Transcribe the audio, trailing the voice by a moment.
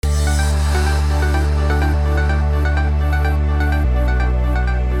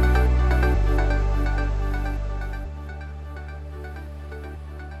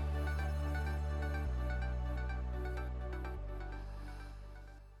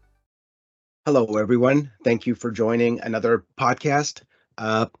Hello, everyone. Thank you for joining another podcast.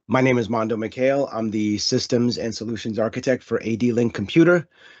 My name is Mondo Mikhail. I'm the Systems and Solutions Architect for ADLINK Computer.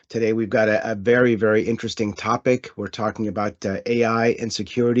 Today, we've got a very, very interesting topic. We're talking about AI and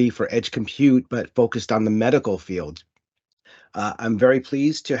security for edge compute, but focused on the medical field. I'm very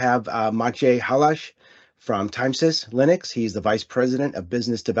pleased to have Maciej Halasz from Timesys Linux. He's the Vice President of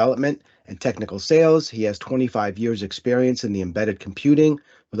Business Development and Technical Sales. He has 25 years experience in the embedded computing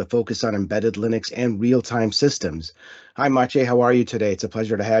with a focus on embedded Linux and real-time systems. Hi, Maciej. How are you today? It's a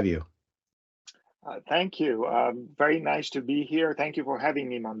pleasure to have you. Thank you. Very nice to be here. Thank you for having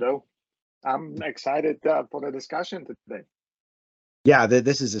me, Mondo. I'm excited for the discussion today. Yeah,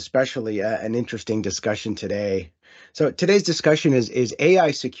 this is especially an interesting discussion today. So today's discussion is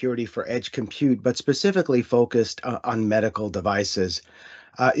AI security for edge compute, but specifically focused on medical devices.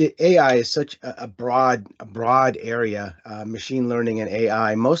 AI is such a broad area, machine learning and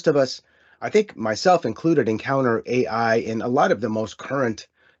AI. Most of us, I think myself included, encounter AI in a lot of the most current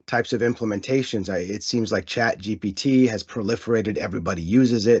types of implementations. It seems like Chat GPT has proliferated. Everybody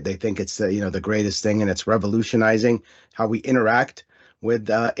uses it. They think it's the greatest thing, and it's revolutionizing how we interact with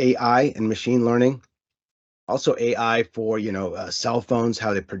AI and machine learning. Also AI for cell phones,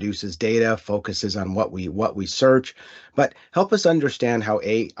 how it produces data, focuses on what we search. But help us understand how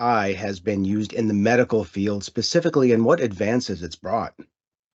AI has been used in the medical field specifically, and what advances it's brought.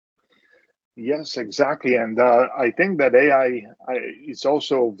 Yes, exactly. And I think that AI is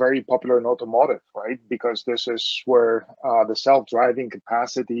also very popular in automotive, right? Because this is where the self-driving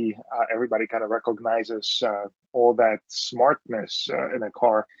capacity, everybody kind of recognizes all that smartness in a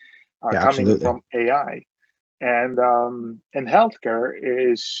car Yeah, coming absolutely. from AI. And healthcare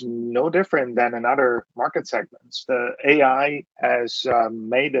is no different than in other market segments. The AI has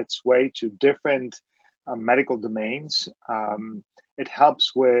made its way to different medical domains. It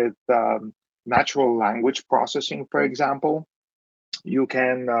helps with natural language processing, for example. You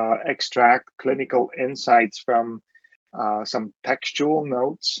can extract clinical insights from some textual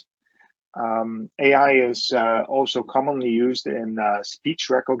notes. AI is also commonly used in speech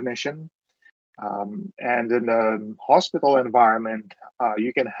recognition. And in the hospital environment,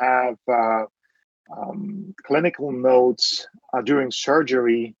 you can have clinical notes during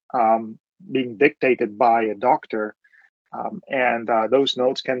surgery being dictated by a doctor. And those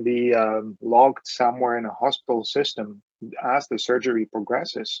notes can be logged somewhere in a hospital system as the surgery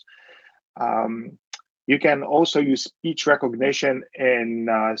progresses. You can also use speech recognition in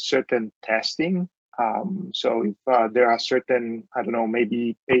certain testing. So if there are certain, I don't know,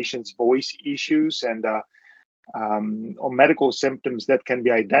 maybe patient's voice issues and or medical symptoms that can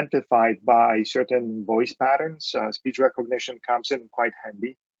be identified by certain voice patterns, speech recognition comes in quite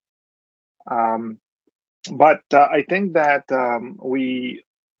handy. But I think that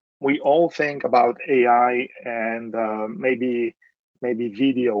we all think about AI and maybe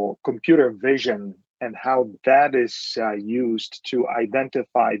video, computer vision, and how that is used to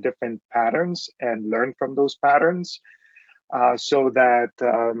identify different patterns and learn from those patterns, so that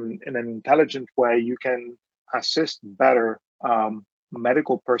in an intelligent way you can assist better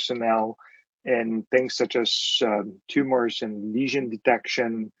medical personnel in things such as tumors and lesion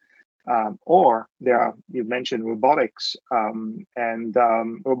detection. Or you mentioned robotics, and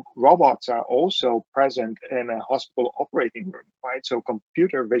robots are also present in a hospital operating room, right? So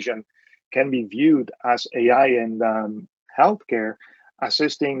computer vision can be viewed as AI in healthcare,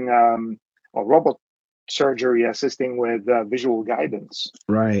 assisting or robot surgery assisting with visual guidance.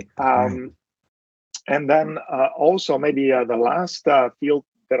 Right. And then also maybe the last field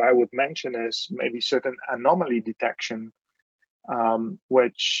that I would mention is maybe certain anomaly detection.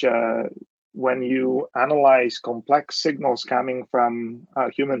 Which when you analyze complex signals coming from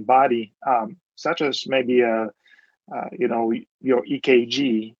a human body, such as maybe your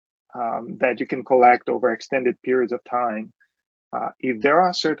EKG that you can collect over extended periods of time, if there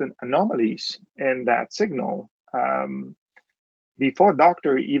are certain anomalies in that signal, before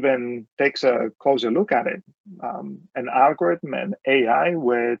doctor even takes a closer look at it, an algorithm and AI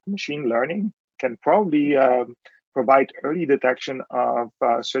with machine learning can probably provide early detection of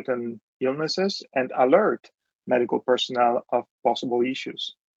certain illnesses and alert medical personnel of possible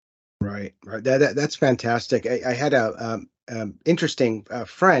issues. Right. That's fantastic. I had a interesting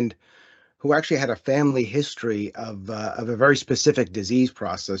friend who actually had a family history of a very specific disease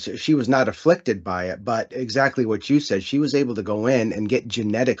process. She was not afflicted by it, but exactly what you said, she was able to go in and get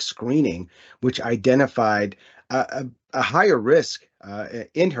genetic screening, which identified a higher risk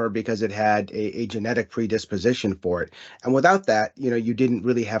in her because it had a genetic predisposition for it. And without that, you didn't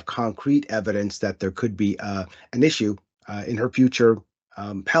really have concrete evidence that there could be an issue in her future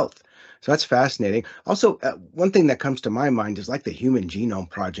health. So that's fascinating. Also, one thing that comes to my mind is like the Human Genome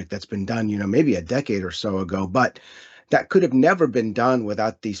Project that's been done, maybe a decade or so ago, but that could have never been done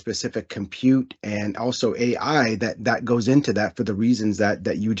without the specific compute and also AI that goes into that for the reasons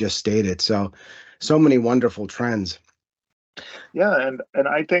that you just stated. So many wonderful trends. Yeah, and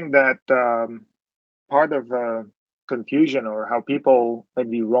I think that part of confusion or how people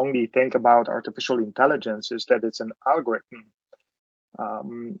maybe wrongly think about artificial intelligence is that it's an algorithm,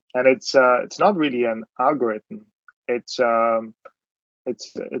 and it's not really an algorithm. It's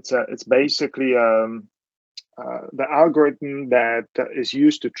basically the algorithm that is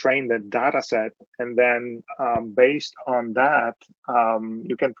used to train the data set, and then based on that,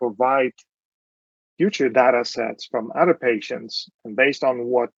 you can provide future data sets from other patients, and based on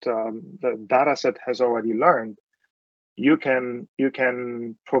what the data set has already learned, you can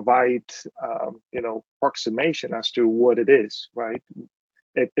provide approximation as to what it is, right?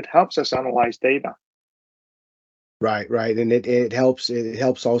 It helps us analyze data. Right. And it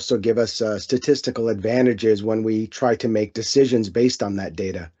helps also give us statistical advantages when we try to make decisions based on that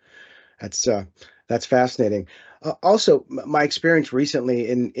data. That's uh, that's fascinating. Also, my experience recently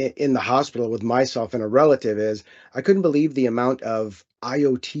in the hospital with myself and a relative is I couldn't believe the amount of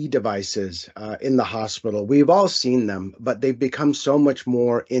IoT devices in the hospital. We've all seen them, but they've become so much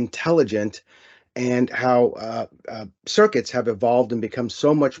more intelligent, and how circuits have evolved and become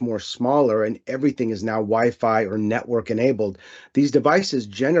so much more smaller, and everything is now Wi-Fi or network enabled. These devices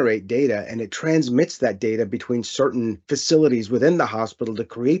generate data, and it transmits that data between certain facilities within the hospital to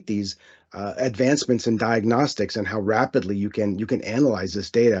create these advancements in diagnostics and how rapidly you can analyze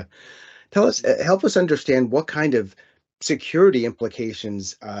this data. Help us understand what kind of security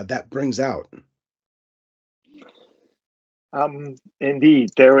implications that brings out. Indeed,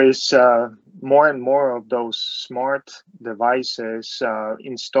 there is more and more of those smart devices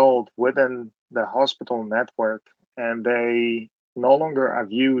installed within the hospital network, and they no longer are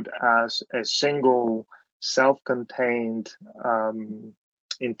viewed as a single self-contained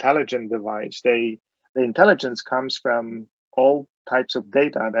intelligent device. The intelligence comes from all types of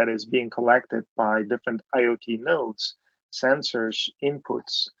data that is being collected by different IoT nodes, sensors,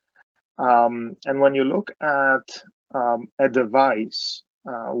 inputs. And when you look at a device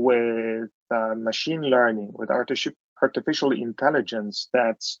with machine learning, with artificial intelligence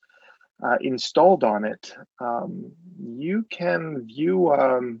that's installed on it, you can view,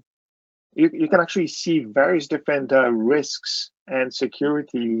 you can actually see various different risks and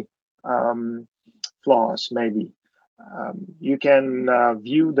security flaws, maybe. You can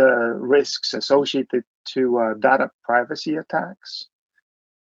view the risks associated to data privacy attacks.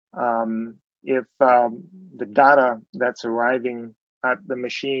 If the data that's arriving at the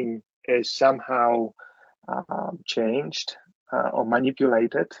machine is somehow changed or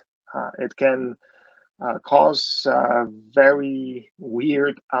manipulated, it can cause very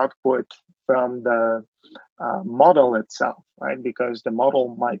weird output from the model itself, right? Because the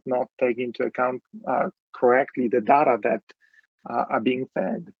model might not take into account correctly the data that are being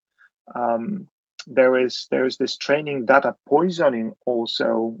fed. There's this training data poisoning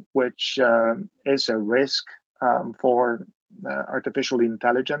also, which is a risk for artificial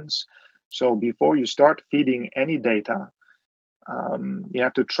intelligence. So before you start feeding any data, you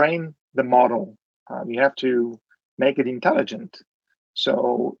have to train the model. You have to make it intelligent.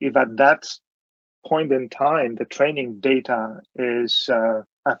 So if at that point in time the training data is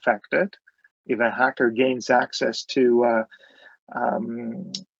affected, if a hacker gains access to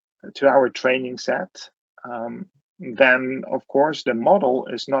our training set, then of course the model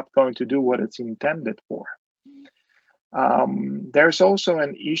is not going to do what it's intended for. There's also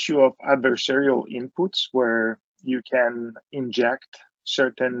an issue of adversarial inputs where you can inject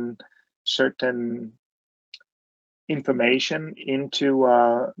certain information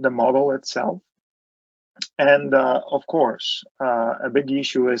into the model itself. And of course, a big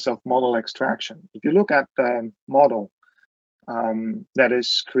issue is of model extraction. If you look at the model that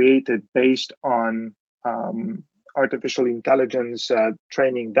is created based on artificial intelligence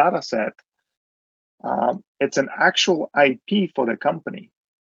training data set, it's an actual IP for the company.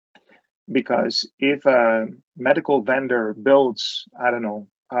 Because if a medical vendor builds, I don't know,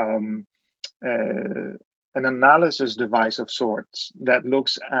 an analysis device of sorts that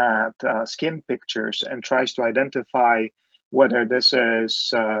looks at skin pictures and tries to identify whether this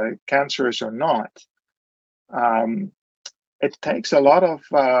is cancerous or not, it takes a lot of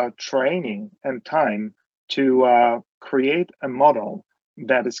training and time to create a model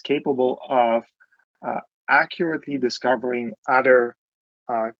that is capable of accurately discovering other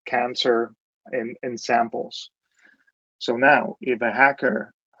cancer in samples. So now, if a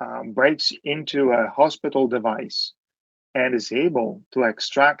hacker breaks into a hospital device and is able to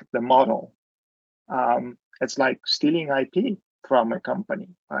extract the model, it's like stealing IP from a company,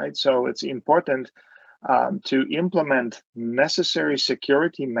 right? So it's important to implement necessary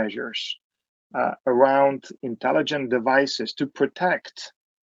security measures around intelligent devices to protect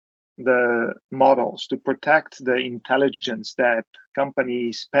the models, to protect the intelligence that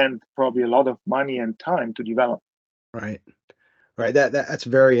companies spend probably a lot of money and time to develop. Right. Right. That's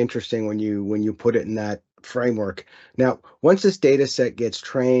very interesting when you put it in that framework. Now, once this data set gets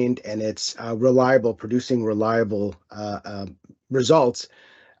trained and it's reliable, producing reliable results,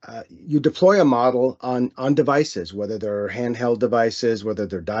 you deploy a model on devices, whether they're handheld devices, whether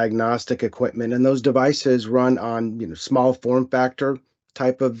they're diagnostic equipment, and those devices run on small form factor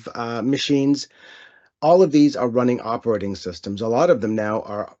type of machines. All of these are running operating systems. A lot of them now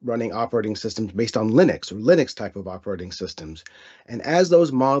are running operating systems based on Linux or Linux type of operating systems. And as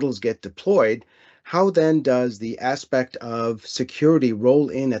those models get deployed, how then does the aspect of security roll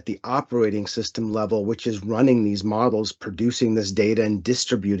in at the operating system level, which is running these models, producing this data and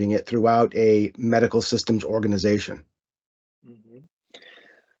distributing it throughout a medical systems organization? Mm-hmm.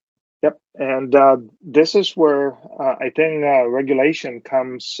 Yep, and this is where I think regulation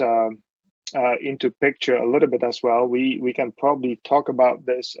comes into picture a little bit as well. We can probably talk about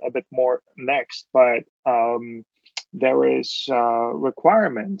this a bit more next, but there is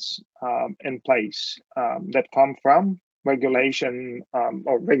requirements in place that come from regulation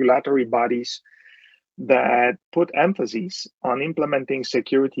or regulatory bodies that put emphasis on implementing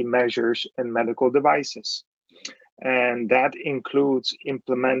security measures in medical devices. And that includes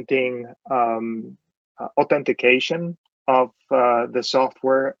implementing authentication of the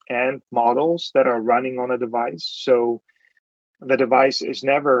software and models that are running on a device. So the device is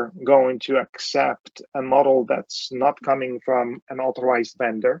never going to accept a model that's not coming from an authorized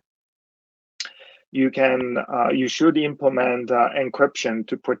vendor. You should implement encryption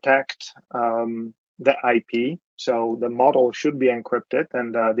to protect the IP. So the model should be encrypted,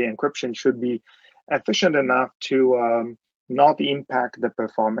 and the encryption should be efficient enough to not impact the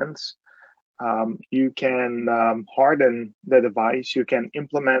performance. You can harden the device. You can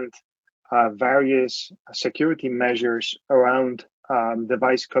implement various security measures around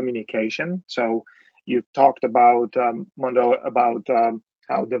device communication. So you talked about, Mondo, about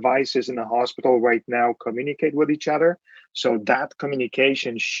how devices in a hospital right now communicate with each other. So that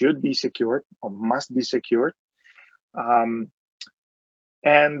communication should be secured or must be secured.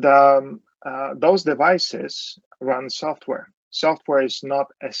 Those devices run software. Software is not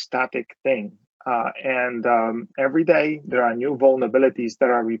a static thing. Every day there are new vulnerabilities that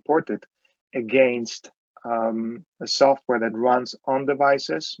are reported against the software that runs on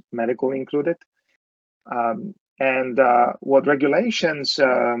devices, medical included. What regulations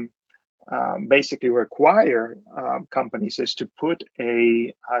basically require companies is to put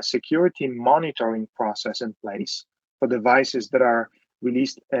a security monitoring process in place for devices that are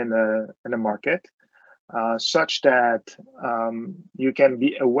released in the market, such that you can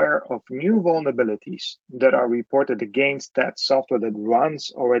be aware of new vulnerabilities that are reported against that software that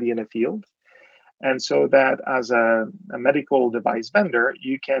runs already in the field. And so that as a medical device vendor,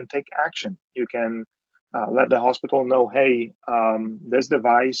 you can take action. You can let the hospital know, hey, this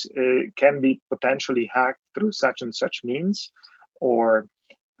device can be potentially hacked through such and such means, or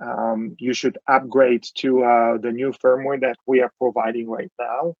you should upgrade to the new firmware that we are providing right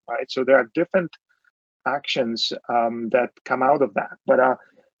now, right? So there are different actions that come out of that. But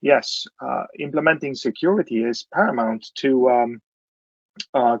yes, implementing security is paramount to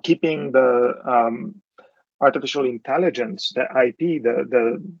keeping the artificial intelligence, the IP,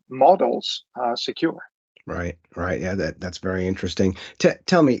 the models secure. Right, right. Yeah, that's very interesting.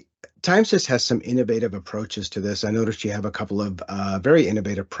 Tell me, Timesys has some innovative approaches to this. I noticed you have a couple of very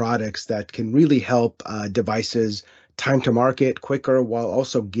innovative products that can really help devices time to market quicker while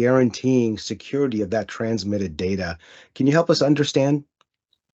also guaranteeing security of that transmitted data. Can you help us understand?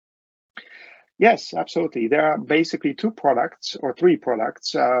 Yes, absolutely. There are basically two products or three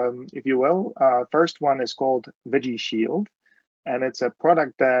products, if you will. First one is called VigiShield, and it's a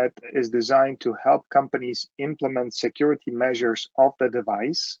product that is designed to help companies implement security measures of the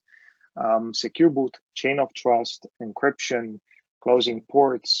device, secure boot, chain of trust, encryption, closing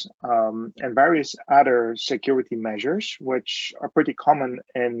ports, and various other security measures, which are pretty common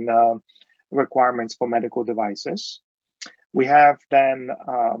in requirements for medical devices. We have then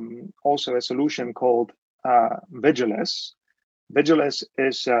also a solution called Vigilus. Vigilus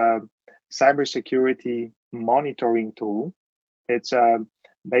is a cybersecurity monitoring tool. It's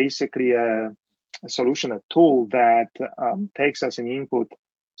basically a solution, a tool that takes as an input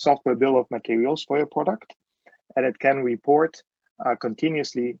software bill of materials for your product, and it can report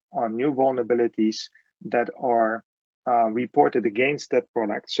continuously on new vulnerabilities that are reported against that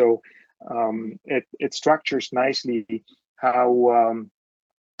product. So it structures nicely how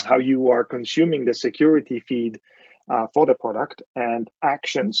you are consuming the security feed for the product and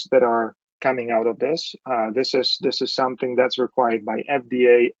actions that are coming out of this. This is something that's required by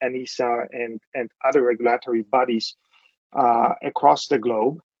FDA, ENISA, and other regulatory bodies across the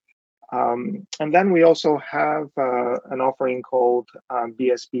globe. And then we also have an offering called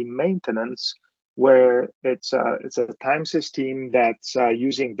BSP Maintenance, where it's a Timesys team that's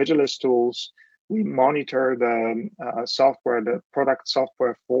using Vigilus tools. We monitor the software, the product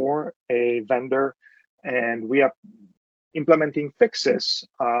software for a vendor, and we are implementing fixes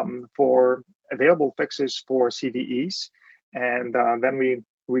for available fixes for CVEs. And then we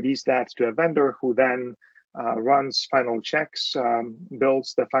release that to a vendor who then runs final checks,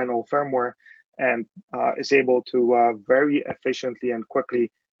 builds the final firmware, and is able to very efficiently and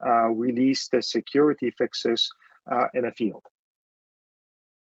quickly release the security fixes in a field.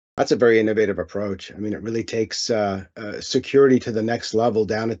 That's a very innovative approach. I mean, it really takes security to the next level,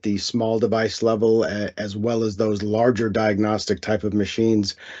 down at the small device level, as well as those larger diagnostic type of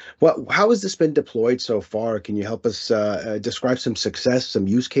machines. Well, how has this been deployed so far? Can you help us describe some success, some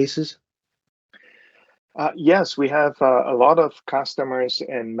use cases? Yes, we have a lot of customers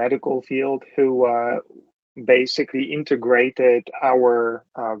in medical field who basically integrated our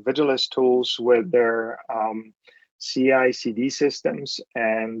Vigilus tools with their CI/CD systems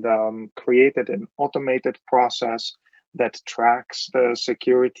and created an automated process that tracks the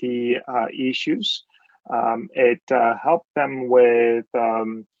security issues. It helped them with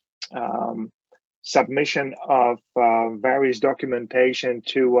submission of various documentation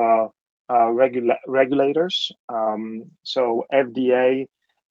to regulators, so FDA,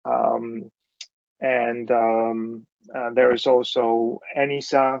 and there is also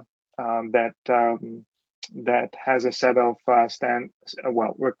ENISA that has a set of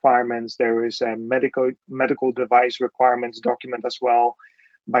requirements. There is a medical device requirements document as well,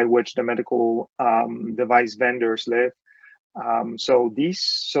 by which the medical device vendors live. So these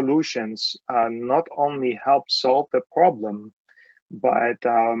solutions not only help solve the problem, but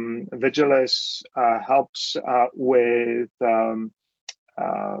Vigilus helps with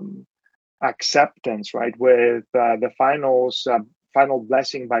acceptance, right? With the final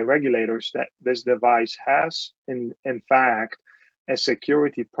blessing by regulators that this device has, in fact, a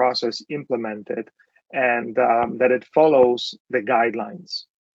security process implemented, and that it follows the guidelines.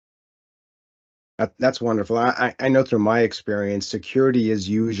 That's wonderful. I know through my experience, security is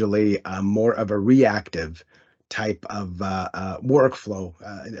usually more of a reactive type of workflow.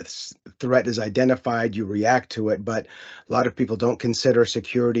 Threat is identified, you react to it, but a lot of people don't consider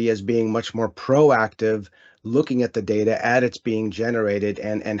security as being much more proactive, looking at the data as it's being generated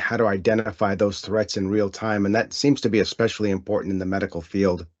and how to identify those threats in real time. And that seems to be especially important in the medical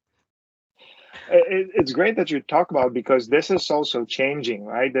field. It's great that you talk about, because this is also changing,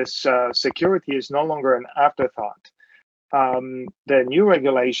 right? This security is no longer an afterthought. The new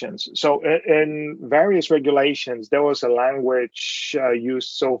regulations. So in various regulations, there was a language used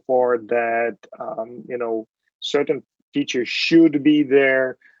so far that, certain features should be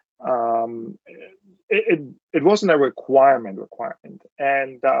there. It wasn't a requirement.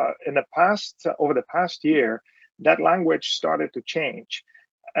 And over the past year, that language started to change,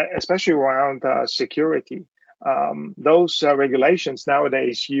 especially around security. Those regulations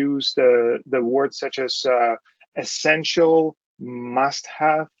nowadays use the words such as essential, must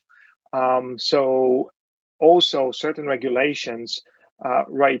have. So also certain regulations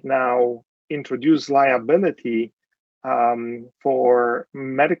right now introduce liability for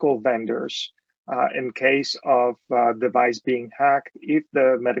medical vendors in case of device being hacked if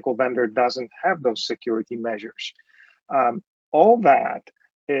the medical vendor doesn't have those security measures. All that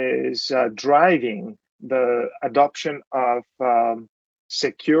is driving the adoption of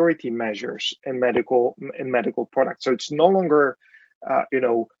security measures in medical products. So it's no longer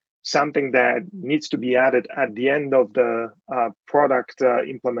something that needs to be added at the end of the product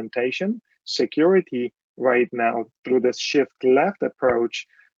implementation. Security right now, through the shift left approach,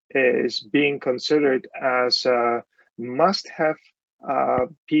 is being considered as a must-have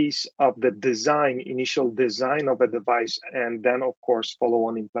piece of the initial design of a device, and then of course follow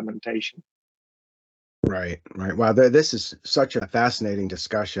on implementation. Right. Wow, this is such a fascinating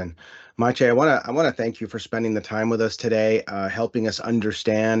discussion. Maciej, I want to thank you for spending the time with us today, helping us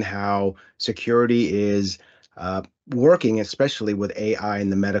understand how security is working, especially with AI in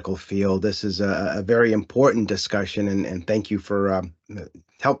the medical field. This is a very important discussion, and thank you for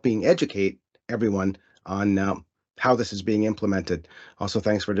helping educate everyone on how this is being implemented. Also,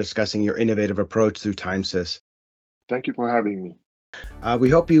 thanks for discussing your innovative approach through Timesys. Thank you for having me. We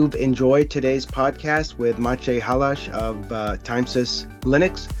hope you've enjoyed today's podcast with Maciej Halasz of Timesys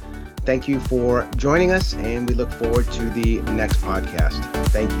Linux. Thank you for joining us, and we look forward to the next podcast.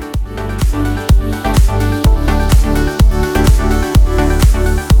 Thank you.